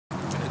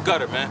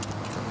gutter, man.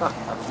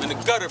 I'm in the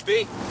gutter,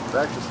 B.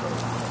 Back to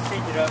stuff.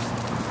 Take it up.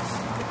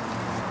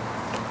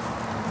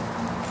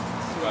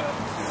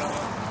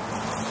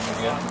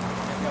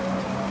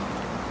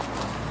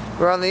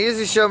 We're on the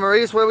Easy Show,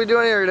 Maurice. What are we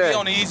doing here today? We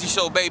on the Easy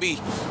Show, baby.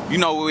 You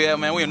know where we at,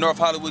 man. We in North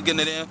Hollywood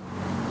getting it in.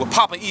 We're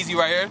popping easy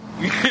right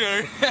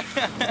here.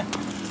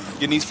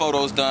 Getting these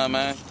photos done,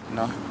 man. You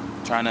know,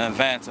 trying to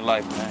advance in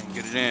life, man.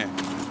 Get it in.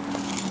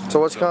 So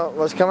what's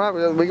coming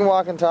up? We can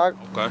walk and talk.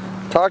 Okay.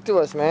 Talk to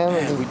us,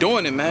 man. We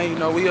doing it, man. You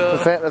know, we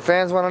The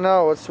fans want to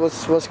know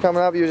what's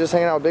coming up. You were just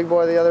hanging out with Big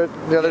Boy the other day.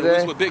 We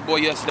was with Big Boy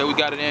yesterday. We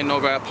got it in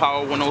over at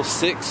Power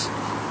 106.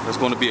 It's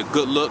going to be a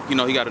good look. You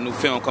know, he got a new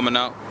film coming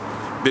out.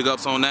 Big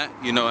ups on that.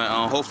 You know,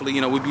 and hopefully,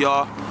 you know, we be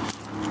all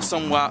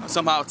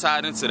somehow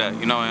tied into that.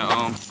 You know,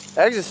 and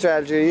exit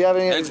strategy. You have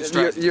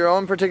any your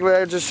own particular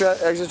exit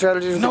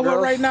strategies? You know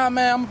what? Right now,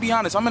 man, I'm gonna be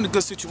honest. I'm in a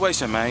good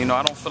situation, man. You know,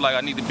 I don't feel like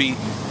I need to be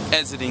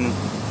exiting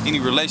any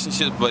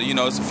relationship, but you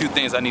know, it's a few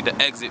things I need to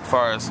exit as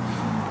far as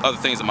other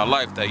things in my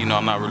life that, you know,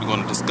 I'm not really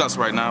going to discuss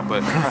right now,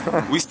 but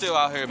we still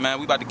out here, man.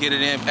 We about to get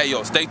it in. Hey,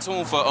 yo, stay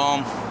tuned for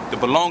the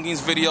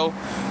Belongings video.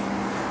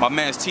 My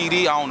man's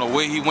TD, I don't know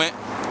where he went,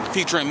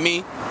 featuring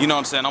me. You know what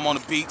I'm saying? I'm on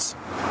the beats,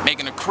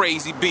 making the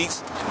crazy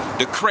beats,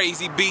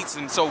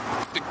 and so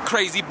the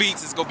crazy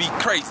beats is gonna be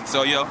crazy.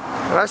 So, yo,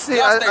 I see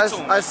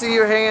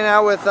you hanging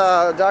out with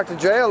Dr.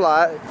 Dre a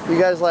lot. You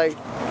guys like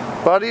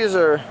buddies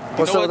or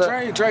what's up with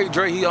that?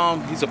 Dre,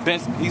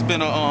 he's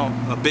been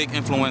a big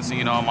influencer,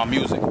 you know, on my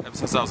music ever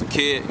since I was a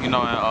kid, you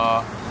know,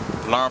 and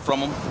learn from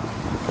him,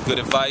 good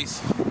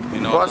advice, you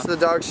know. Watch the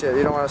dog shit.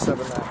 You don't want to step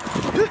in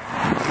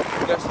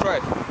that. That's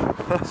right.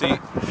 See, you know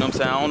what I'm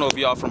saying? I don't know if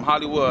y'all from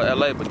Hollywood or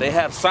LA, but they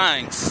have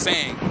signs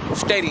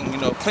stating, you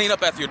know, clean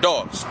up after your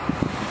dogs.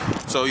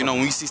 So, you know,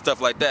 when you see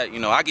stuff like that, you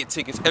know, I get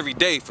tickets every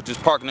day for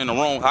just parking in the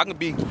wrong. I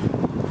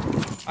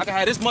can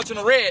have this much in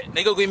the red,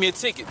 they go give me a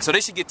ticket. So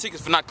they should get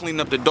tickets for not cleaning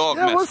up the dog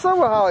mess. What's up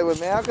with Hollywood,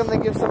 man? How come they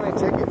give so many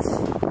tickets?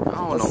 I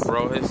don't know,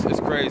 bro. It's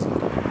crazy.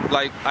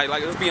 Like,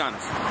 let's be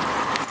honest.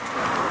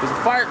 There's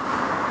a fire.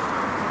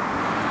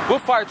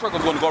 What fire truck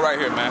was going to go right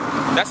here, man?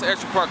 That's an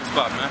extra parking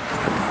spot, man.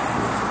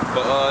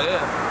 But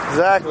yeah.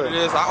 Exactly. That's what it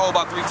is. I owe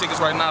about 3 tickets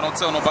right now. Don't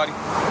tell nobody.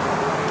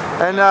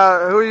 And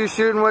who are you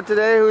shooting with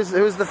today? Who's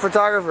the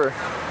photographer?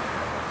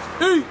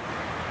 Hey.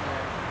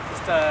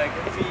 Just I'll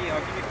give you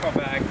a call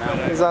back.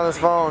 But, he's on his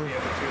phone.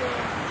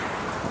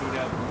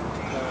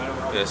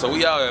 Yeah, so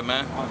we out here,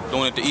 man,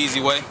 doing it the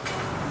easy way.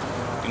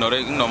 You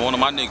know, one of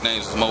my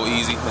nicknames is Mo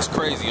Easy. That's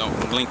crazy. I'm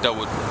linked up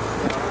with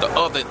the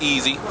other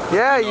Easy.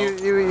 Yeah,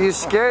 you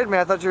scared me.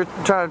 I thought you were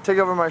trying to take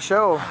over my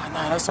show.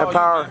 Nah, that's all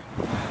Power.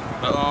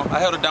 I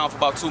held it down for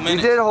about 2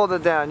 minutes. You did hold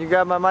it down. You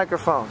grabbed my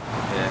microphone.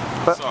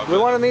 Yeah. But we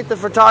want to meet the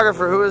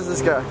photographer. Who is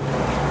this guy?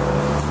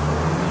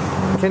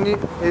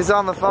 He's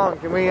on the phone.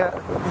 Can we?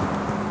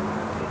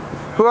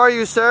 Who are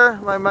you, sir?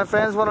 My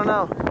fans want to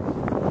know.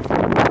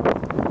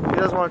 He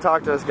doesn't want to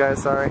talk to us,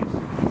 guys. Sorry.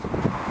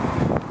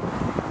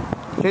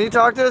 Can you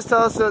talk to us?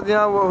 Tell us, you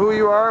know, who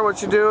you are,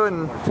 what you do,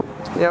 and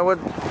you know what.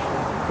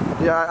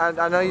 Yeah,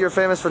 I know you're a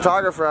famous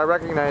photographer. I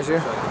recognize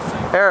you.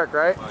 Eric,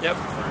 right? Yep.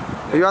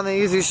 You're on the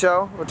Easy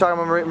Show. We're talking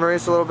about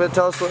Maurice a little bit.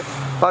 Tell us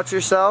about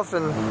yourself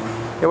and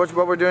what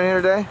we're doing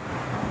here today.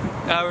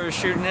 We're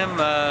shooting him,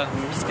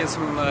 just getting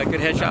some good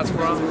headshots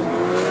for him. You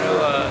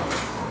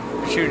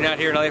know, shooting out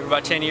here in LA for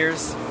about 10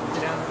 years.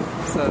 You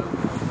know, so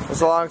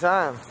that's a long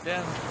time.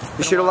 Yeah.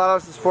 You shoot a lot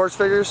of sports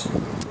figures?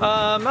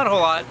 Not a whole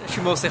lot. I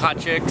shoot mostly hot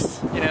chicks.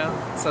 You know,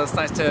 so it's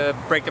nice to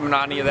break the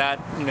monotony of that.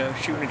 You know,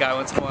 shooting a guy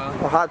once in a while.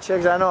 Well, hot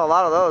chicks, I know a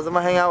lot of those. I'm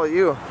gonna hang out with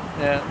you.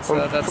 Yeah. So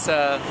that's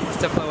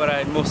definitely what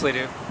I mostly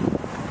do.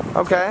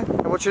 Okay.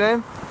 And what's your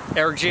name?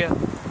 Eric Gia.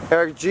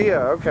 Eric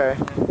Gia. Okay.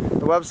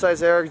 The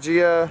website's Eric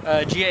Gia.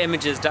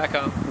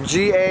 GEAimages.com.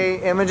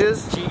 GA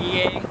Images.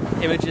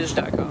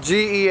 GEAimages.com.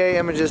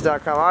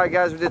 GEAimages.com. All right,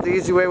 guys, we did the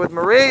easy way with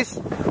Maurice.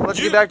 Let's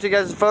get back to you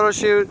guys' photo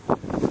shoot.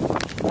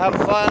 Have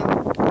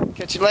fun.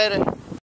 Catch you later.